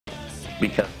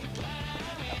Because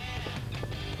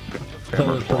That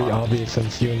was pretty obvious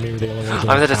since you and me were the only ones in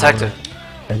I'm the tower, detective.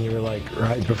 And you were like,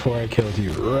 right before I killed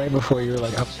you, right before you were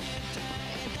like,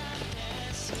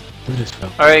 we just fell.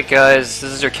 Alright guys,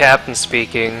 this is your captain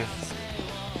speaking.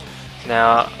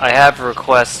 Now, I have a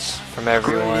request from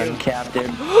everyone. you, Captain.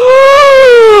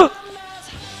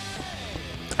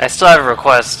 I still have a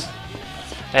request.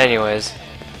 Anyways.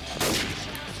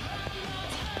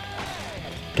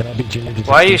 Can I be junior detective?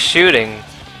 Why are you shooting?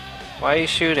 Why are you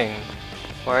shooting?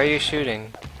 Why are you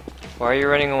shooting? Why are you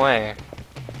running away?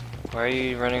 Why are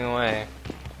you running away?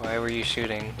 Why were you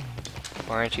shooting?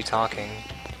 Why aren't you talking?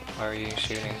 Why are you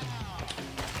shooting?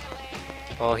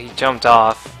 Well, he jumped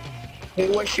off.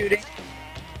 Who was shooting?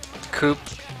 Coop.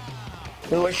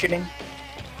 Who was shooting?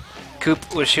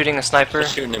 Coop was shooting a sniper.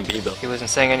 Shooting in B-Bill. He wasn't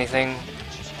saying anything.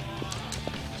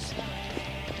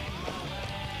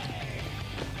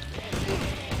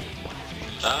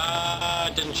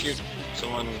 Didn't shoot.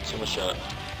 Someone shot.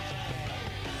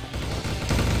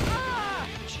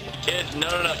 Kid,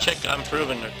 no, check, I'm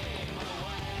proving it.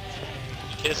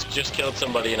 Kiss just killed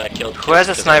somebody and I killed Who has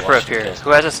a sniper up here? Who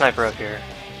has a sniper up here?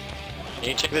 Can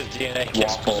you check this DNA?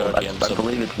 Kiss Waffle. I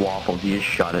believe it's Waffle. He just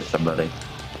shot at somebody.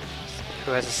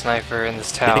 Who has a sniper in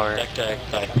this tower?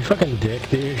 You fucking dick,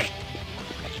 dude.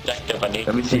 Detective, I need.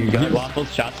 Let me see your gun.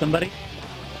 Waffles shot somebody?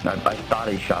 I thought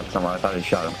he shot someone. I thought he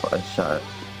shot him. I shot.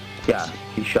 Yeah,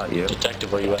 he shot you.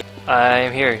 Detective, where you at?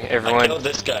 I'm here, I everyone. killed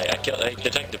this guy. I killed. Hey,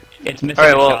 detective. It's missing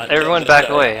Alright, a well, shot. everyone back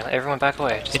away. Everyone back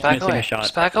away. Just It's back missing away. a shot.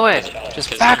 Just back away.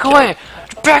 Just back away.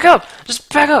 Back up. Just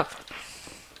back up.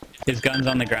 His gun's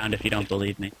on the ground if you don't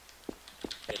believe me.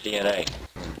 DNA.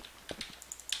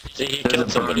 See, he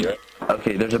killed somebody, right?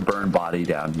 Okay, there's a burned body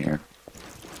down here.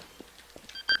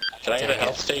 Can I have a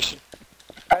health station?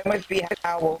 I must be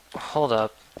Owl. Hold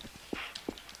up.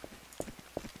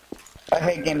 I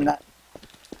hate game nut.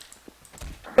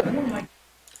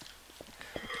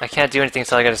 I can't do anything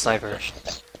until I get a sniper.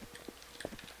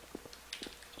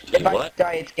 If I What?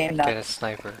 die, it's game Get nut. a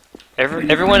sniper.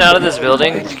 Everyone out of this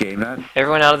building. It's game that.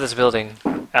 Everyone out of this building.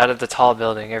 Out of the tall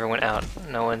building. Everyone out.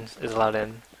 No one is allowed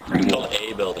in. It's called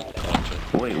A building,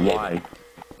 actually. Wait, why?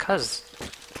 Cause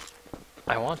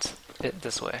I want it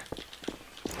this way.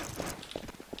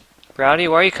 Rowdy,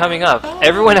 why are you coming up?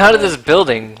 Everyone out of this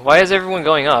building. Why is everyone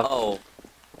going up? Oh.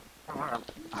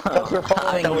 Because we're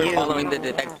following I thought we were you. following the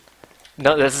detective.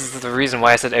 No, this is the reason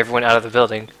why I said everyone out of the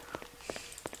building.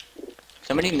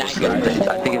 Somebody not Guys, good.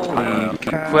 I think it's Pyro.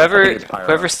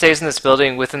 Whoever stays in this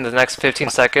building within the next 15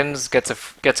 seconds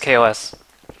gets KOS.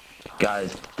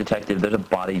 Guys, detective, there's a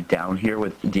body down here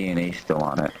with DNA still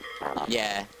on it.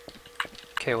 Yeah.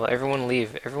 Okay, well everyone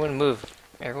leave. Everyone move.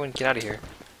 Everyone get out of here.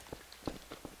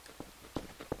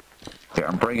 Here,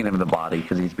 I'm bringing him the body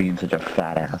because he's being such a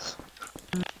fat ass.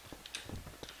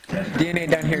 DNA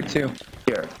down here too.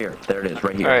 Here, there it is,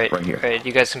 right here, Alright, right here. alright,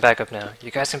 you guys can back up now.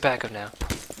 You guys can back up now.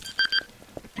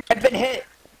 I've been hit.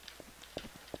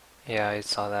 Yeah, I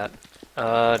saw that.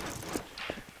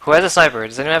 Who has a sniper?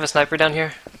 Does anyone have a sniper down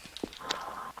here?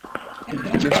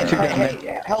 There's two down there.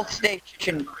 Hey, health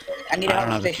station. I need a I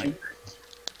don't health have a station.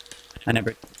 I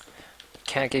never.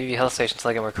 Can't give you health station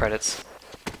until I get more credits.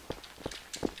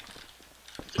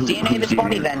 DNA this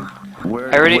body then. Where,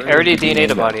 I already where is the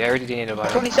DNA'd a go? body. I already DNA'd a body.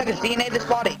 20 seconds. DNA this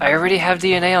body. I already have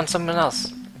DNA on someone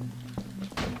else.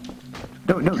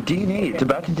 No, DNA, it's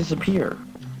about to disappear.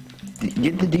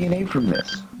 Get the DNA from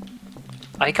this.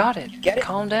 I got it. Get it?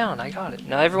 Calm down. I got it.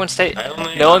 Now everyone stay. I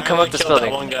only, No one I come only up this killed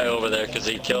building. that one guy over there because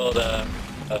he killed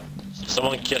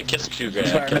someone kissed two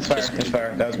guys.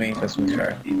 Misfire. That was me. That's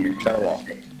misfire. Shot a wall.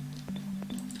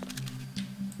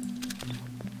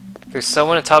 There's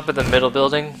someone on top of the middle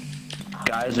building.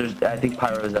 Guys, I think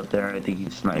Pyro's up there and I think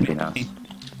he's sniping us.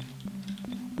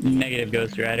 Negative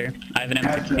Ghost Rider. I have an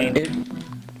M16.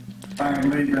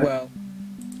 Well,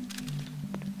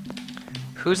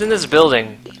 Who's in this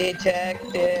building?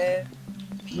 Detective.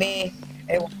 Me.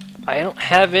 Hey, I don't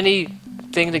have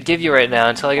anything to give you right now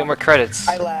until I get more credits.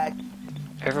 I lag.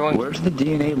 Everyone Where's the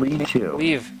DNA lead to?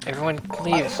 leave. Everyone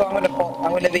leave. So I'm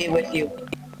gonna be with you.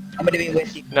 I'm gonna be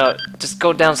with you. No, just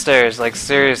go downstairs. Like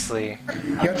seriously.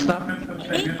 you got snuff.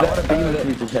 I want to be with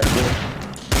you, detective.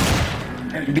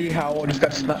 B Howell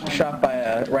just got shot by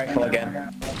a rifle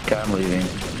again. Okay, I'm leaving.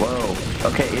 Whoa.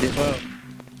 Okay, it is.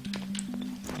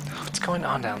 What's going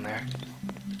on down there?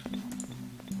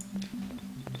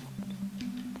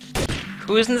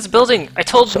 Who is in this building? I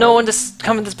told no one to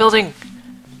come in this building.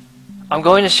 I'm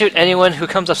going to shoot anyone who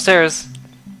comes upstairs.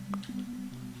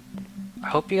 I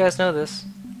hope you guys know this.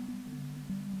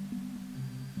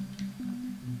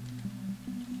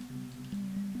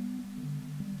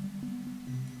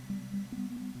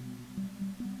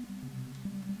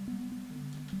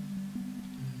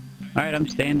 Alright, I'm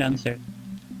staying downstairs.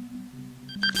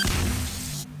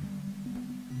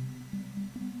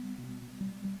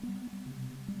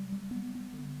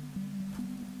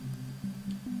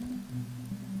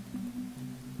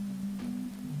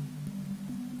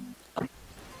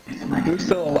 Who's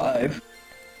still alive?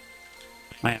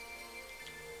 I am.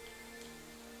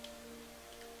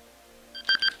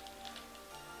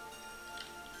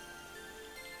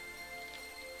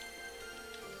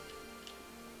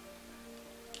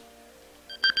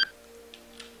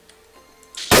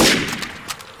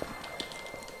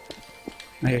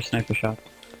 I hear sniper shot.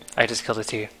 I just killed a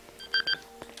T.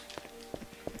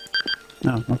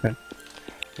 Oh, okay.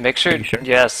 Make sure. Are you sure?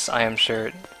 Yes, I am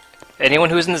sure. Anyone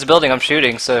who's in this building, I'm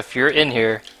shooting. So if you're in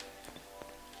here,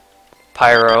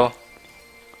 Pyro,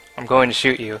 I'm going to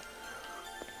shoot you.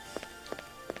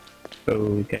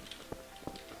 Okay.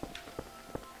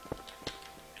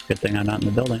 Good thing I'm not in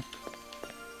the building.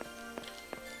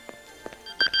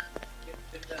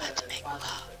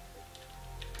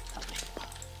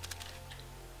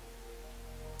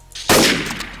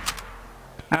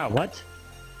 Ow, what?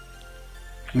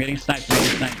 I'm getting sniped, I'm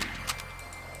getting sniped.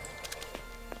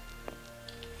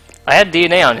 I had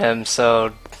DNA on him,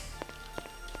 so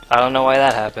I don't know why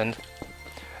that happened.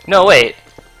 No, wait.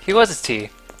 He was a T.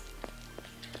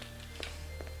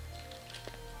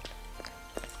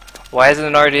 Why is it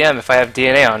an RDM if I have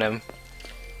DNA on him?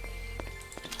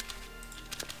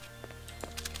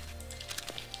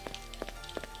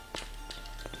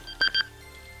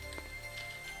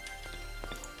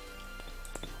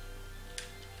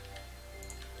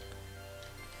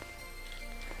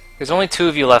 There's only 2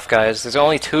 of you left, guys. There's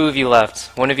only 2 of you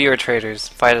left. One of you are traitors.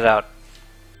 Fight it out.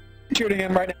 Shooting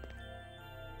him right now.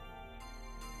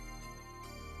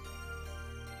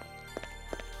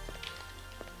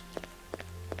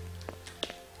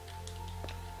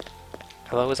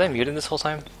 Hello, was I muted this whole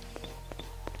time?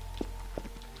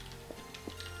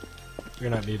 You're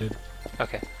not muted.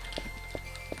 Okay.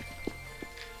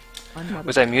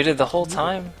 Was I muted the whole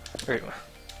time? Or,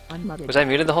 was I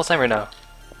muted the whole time or no?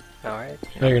 No, right?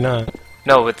 No, you're not.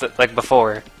 No, with the, like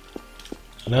before.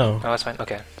 No. No, it's fine.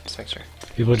 Okay, just make sure.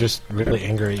 People are just really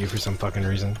angry at you for some fucking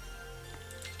reason.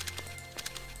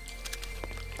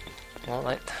 Well,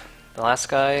 like, the last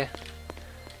guy...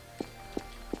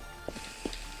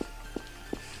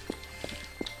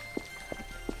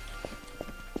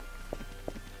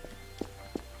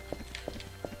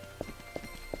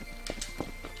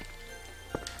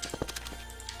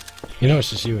 You know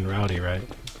it's just you and Rowdy, right?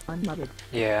 Unmuted.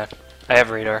 Yeah, I have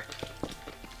radar.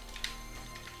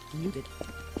 Muted.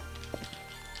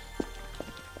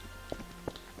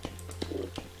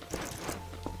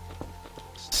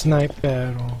 Snipe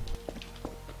battle.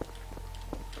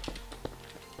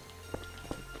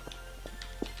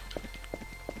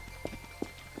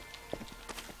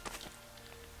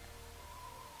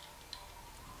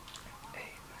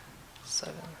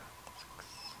 Seven.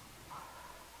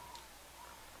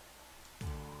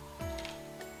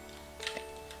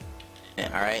 Yeah,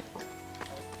 alright.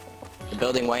 The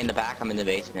building way in the back, I'm in the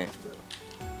basement.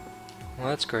 Well,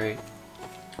 that's great.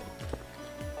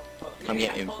 Come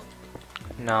get me.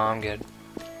 No, I'm good.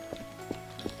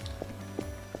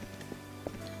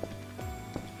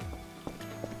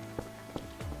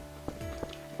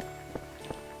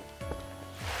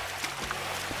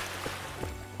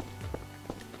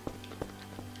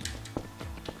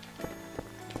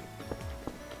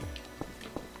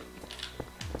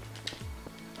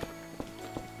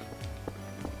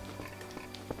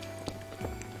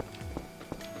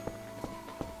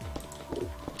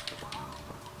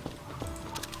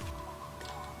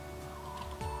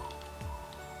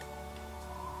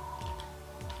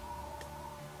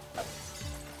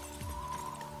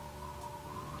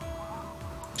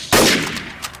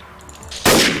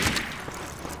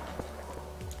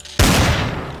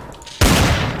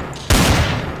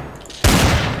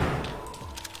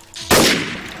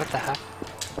 What the heck?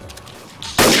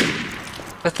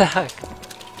 What the heck?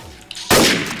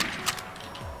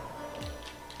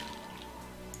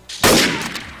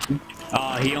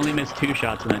 Oh, he only missed 2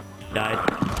 shots and then died.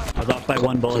 I was off by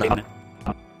 1 bullet.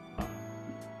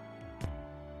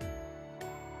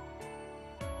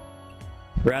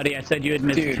 Rowdy, I said you had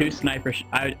missed Dude. 2 sniper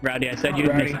Rowdy, I said you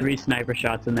had missed 3 sniper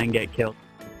shots and then get killed.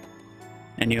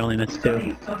 And you only missed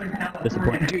 2.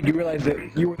 Disappointing. Dude, you realize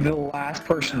that you were the last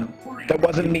person that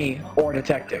wasn't me or a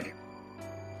detective.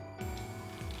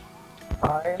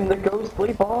 I'm the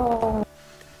ghostly ball.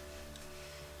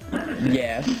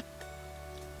 Yes.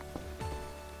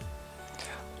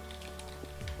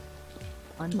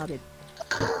 Unmuted.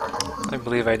 I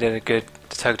believe I did a good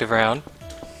detective round.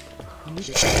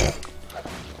 Muted.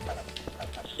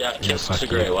 Yeah, Kiss fuck to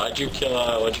Gray. Why'd you kill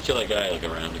that guy like a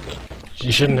round ago?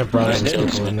 You shouldn't have brought any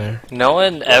people in there. No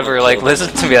one ever like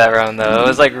listened to me that round though. It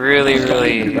was like really,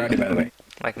 Rowdy, by the way.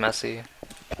 like messy.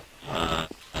 Uh,